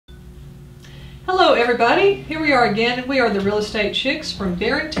Hello everybody, here we are again. We are the Real Estate Chicks from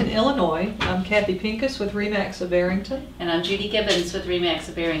Barrington, Illinois. I'm Kathy Pincus with RE/MAX of Barrington. And I'm Judy Gibbons with RE/MAX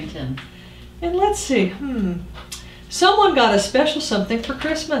of Barrington. And let's see, someone got a special something for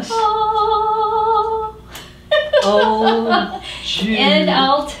Christmas. Oh, Judy. And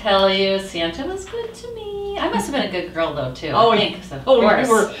I'll tell you, Santa was good to me. I must have been a good girl though too. Oh, I think, of you course.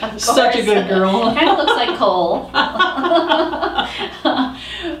 were such a good girl. Kind of looks like Cole.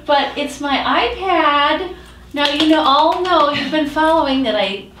 But it's my iPad. Now you all know, you've been following that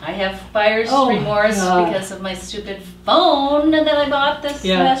I have buyer's remorse because of my stupid phone that I bought this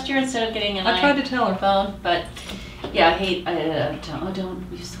last year instead of getting an I tried to tell her. phone. But yeah, I hate, don't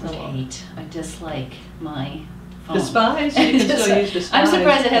use the word hate. I dislike my phone. Despise? You can still use despise. I'm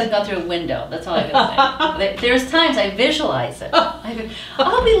surprised it hasn't gone through a window. That's all I gotta say. There's times I visualize it.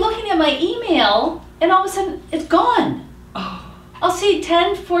 I'll be looking at my email and all of a sudden it's gone. I'll see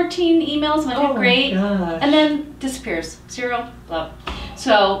 10, 14 emails, and I go, great, and then disappears. 0, blah.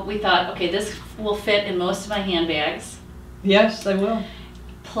 So we thought, okay, this will fit in most of my handbags. Yes, they will.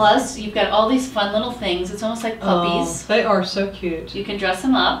 Plus, you've got all these fun little things. It's almost like puppies. They are so cute. You can dress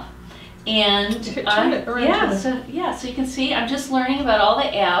them up. And turn it around so you can see, I'm just learning about all the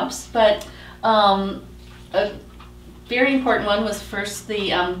apps, but a very important one was first the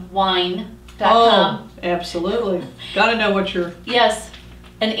wine.com. Oh, absolutely. Got to know what you're... Yes,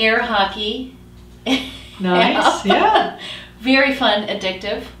 an air hockey. Nice, yeah. Very fun,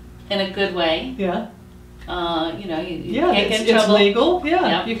 addictive, in a good way. Yeah. You can't get in trouble. It's legal.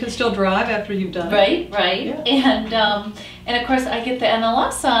 Yeah. You can still drive after you've done it. Right. Yeah. And of course I get the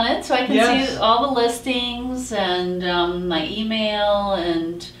MLS on it, so I can see all the listings and my email,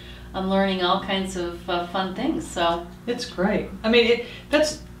 and I'm learning all kinds of fun things. So it's great. I mean,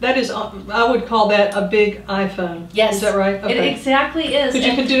 that is I would call that a big iPhone. Yes. Is that right? Okay. It exactly is. Because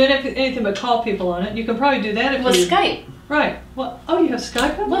you can do anything but call people on it. You can probably do that if you... Skype. Right. Well, you have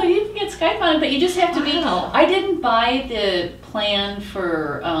Skype on it? Well, you can get Skype on it, but you just have to be... I didn't buy the plan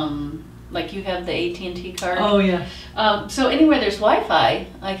for, like you have the AT&T card. Oh, yeah. So anywhere there's Wi-Fi,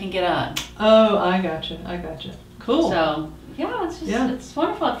 I can get on. Oh, I gotcha. Cool. So, yeah, it's just, it's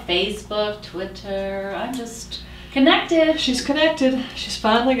wonderful. Facebook, Twitter, I'm just connected. She's connected. She's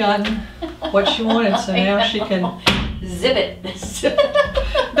finally gotten what she wanted, so now she can... Zip it.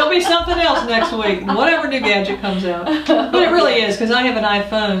 There'll be something else next week, whatever new gadget comes out. But it really is, because I have an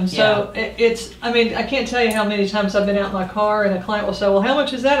iPhone, so it's, I mean, I can't tell you how many times I've been out in my car and a client will say, well, how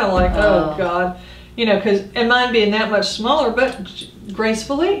much is that? I'm like, oh God. And mine being that much smaller, but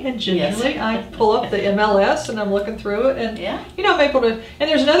gracefully and gingerly, I pull up the MLS and I'm looking through it, and I'm able to, and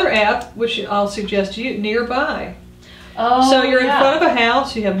there's another app, which I'll suggest to you, Nearby. So you're in front of a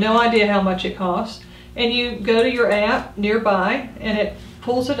house, you have no idea how much it costs, and you go to your app, Nearby, and it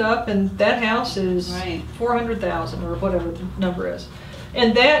pulls it up, and that house is 400,000 or whatever the number is.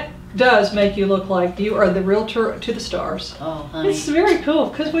 And that does make you look like you are the realtor to the stars. Oh, honey. It's very cool,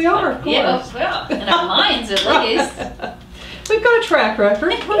 because we are, of course. Yeah, in our minds at least. We've got a track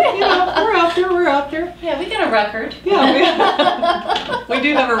record. We're out there. Yeah, we got a record. Yeah, we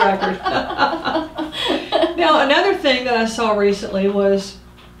do have a record. Now, another thing that I saw recently was,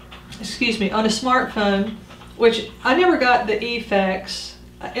 on a smartphone, which I never got the eFax,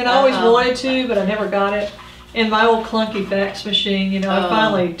 and I always wanted to, but I never got it. And my old clunky fax machine, I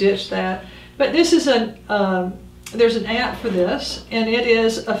finally ditched that. But this is there's an app for this, and it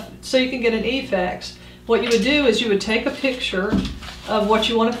is so you can get an eFax. What you would do is you would take a picture of what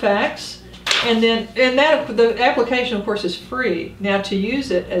you want to fax, and then the application, of course, is free. Now, to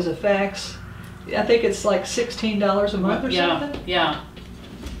use it as a fax, I think it's like $16 a month or something. Yeah.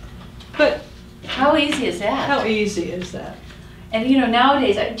 But how easy is that? How easy is that? And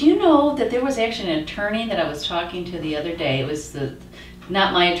nowadays, do you know that there was actually an attorney that I was talking to the other day? It was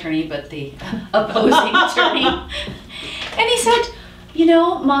not my attorney, but the opposing attorney. And he said,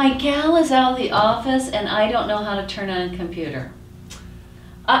 my gal is out of the office and I don't know how to turn on a computer.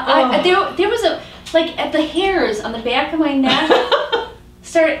 There was at the hairs on the back of my neck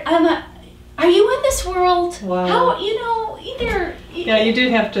are you in this world? Wow. How, either... Yeah, you do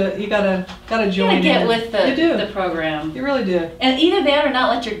have to, you gotta join in. Get with the program. You really do. And either that or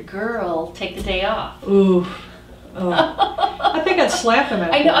not let your girl take the day off. Ooh. Oh. I think I'd slap him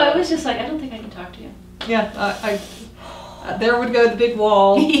after I know, that. I was just like, I don't think I can talk to you. Yeah, there would go the big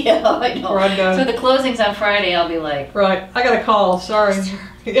wall. Yeah, I know. Where I'd go. So the closing's on Friday, I'll be like... Right, I got a call, sorry.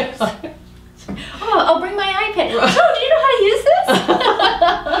 Yeah. I'll bring my iPad. Right. So, do you know how to use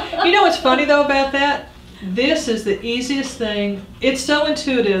this? You know what's funny though about that? This is the easiest thing. It's so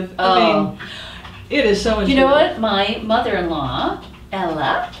intuitive. I mean, it is so intuitive. You know what? My mother-in-law,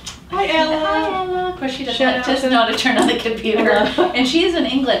 Ella, Hi, Ella. Hi, Ella. Of course, she Shout doesn't out know how to turn on the computer. And she's in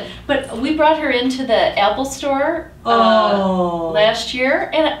England. But we brought her into the Apple Store last year.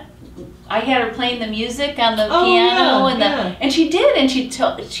 And I had her playing the music on the piano. And she did. And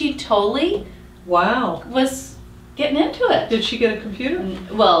she totally was getting into it. Did she get a computer?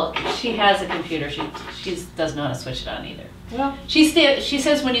 Well, she has a computer. She doesn't know how to switch it on either. Well, she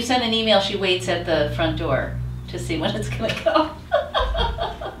says when you send an email, she waits at the front door to see when it's going to go.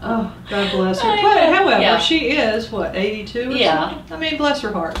 Oh, God bless her. But however, she is, what, 82 or something? I mean, bless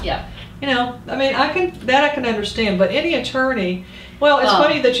her heart. Yeah. You know, I mean, I can understand, but any attorney, well, it's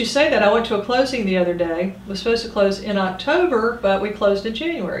funny that you say that. I went to a closing the other day. It was supposed to close in October, but we closed in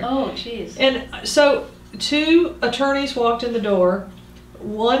January. Oh, jeez. And so 2 attorneys walked in the door.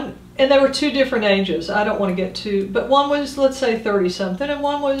 One, and they were 2 different ages. I don't want to get too, but one was, let's say, 30-something, and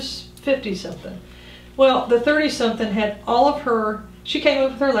one was 50-something. Well, the 30-something had all of her, she came in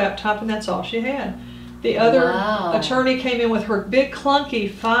with her laptop, and that's all she had. The other attorney came in with her big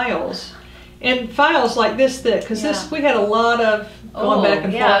clunky files, and files like this thick, because we had a lot of going back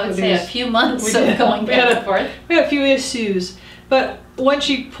and forth. I would say a few months of going back and forth. We had a few issues, but when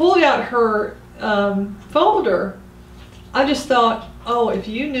she pulled out her folder, I just thought, oh, if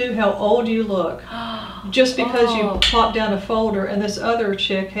you knew how old you look, just because you plopped down a folder, and this other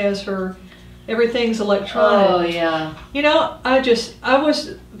chick has her, everything's electronic. Oh, yeah. You know, I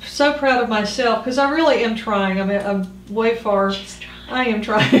was so proud of myself, because I really am trying. I mean, I'm way far. I am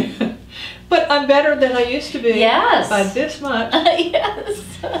trying. But I'm better than I used to be. Yes. By this much. Yes.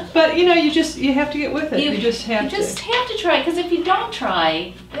 But, you know, you have to get with it. You just have to try, because if you don't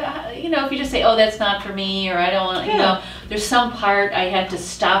try, you know, if you just say, oh, that's not for me, or I don't want, you know, there's some part I have to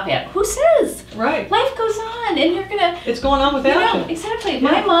stop at. Who says? Right. Life goes on, and you're going to... It's going on without you. Exactly.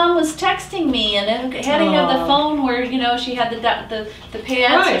 Yeah. My mom was texting me, and then had to have the phone where, you know, she had the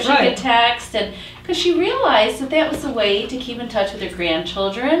pad so she could text, and... Because she realized that was the way to keep in touch with her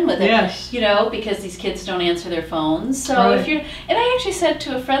grandchildren, you know, because these kids don't answer their phones. So if you're, and I actually said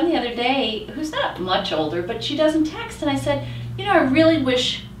to a friend the other day, who's not much older, but she doesn't text, and I said, you know, I really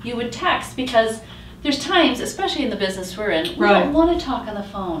wish you would text, because there's times, especially in the business we're in, we don't want to talk on the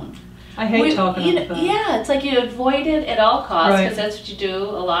phone. I hate talking on the phone. Yeah, it's like you avoid it at all costs, because that's what you do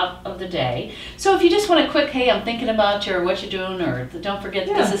a lot of the day. So if you just want a quick, hey, I'm thinking about you, or what you're doing, or don't forget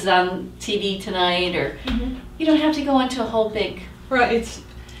this is on TV tonight, or you don't have to go into a whole big... Right, it's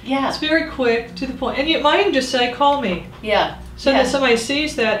very quick, to the point. And you might even just say, call me. Yeah. So that somebody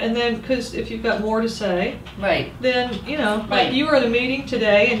sees that, and then, because if you've got more to say, then, you know, like you were in a meeting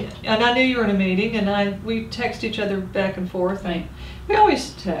today, and I knew you were in a meeting, and we text each other back and forth. Right. We always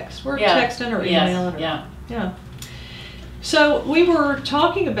text. We're texting or emailing. Yeah. So we were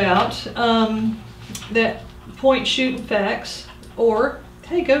talking about that point, shoot, and fax, or,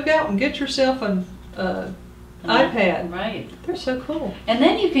 hey, go out and get yourself an iPad. Right. They're so cool. And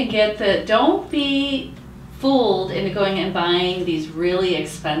then you can get don't be fooled into going and buying these really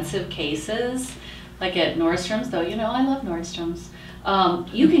expensive cases, like at Nordstrom's, though, you know, I love Nordstrom's.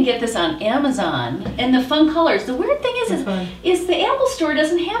 You can get this on Amazon, and the fun colors. The weird thing is the Apple Store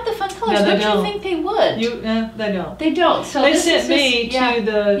doesn't have the fun colors. No, Don't you think they would? They don't. They don't. So they sent me to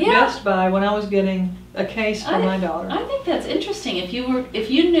the Best Buy when I was getting a case for my daughter. I think that's interesting. If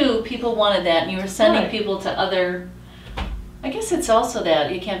you knew people wanted that, and you were sending people to other, I guess it's also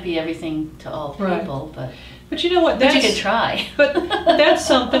that you can't be everything to all people, but you know what? But you could try. But that's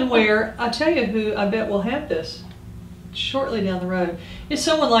something where I tell you who I bet will have this shortly down the road is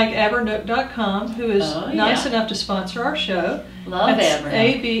someone like Abernook.com, who is nice enough to sponsor our show. Love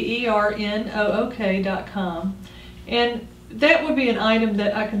Abernook. Abernook.com. And that would be an item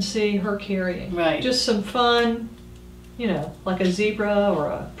that I can see her carrying. Right. Just some fun, you know, like a zebra or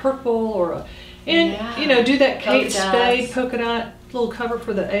a purple or a, and you know, do that Kate Spade polka dot little cover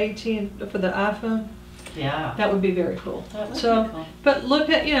for the for the iPhone. Yeah. That would be very cool. That would be cool. But look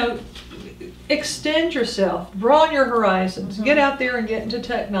at, you know, extend yourself, broaden your horizons, get out there and get into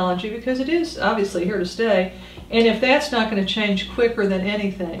technology, because it is obviously here to stay. And if that's not going to change quicker than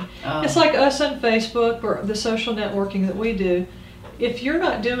anything, it's like us on Facebook or the social networking that we do. If you're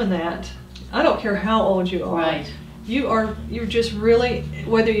not doing that, I don't care how old you are. Right. You're just really,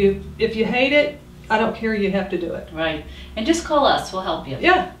 if you hate it, I don't care, you have to do it. Right. And just call us, we'll help you.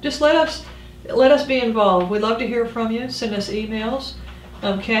 Yeah, just let us be involved. We'd love to hear from you. Send us emails.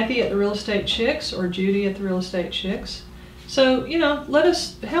 Kathy at the Real Estate Chics or Judy at the Real Estate Chics. So, you know, let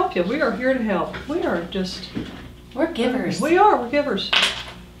us help you. We are here to help. We're givers. We're givers.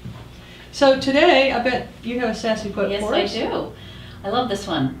 So today, I bet you have a sassy quote for us. Yes, I do. I love this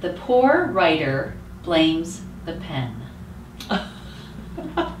one. The poor writer blames the pen.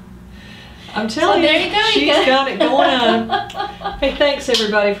 I'm telling there you go. She's got it going on. Hey, thanks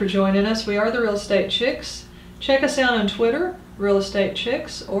everybody for joining us. We are the Real Estate Chics. Check us out on Twitter, Real Estate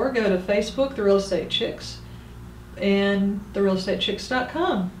Chics, or go to Facebook, The Real Estate Chics, and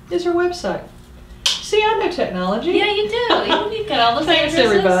therealestatechics.com is our website. See, I know technology. Yeah, you do. You've got all the Thanks, addresses.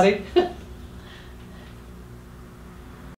 everybody.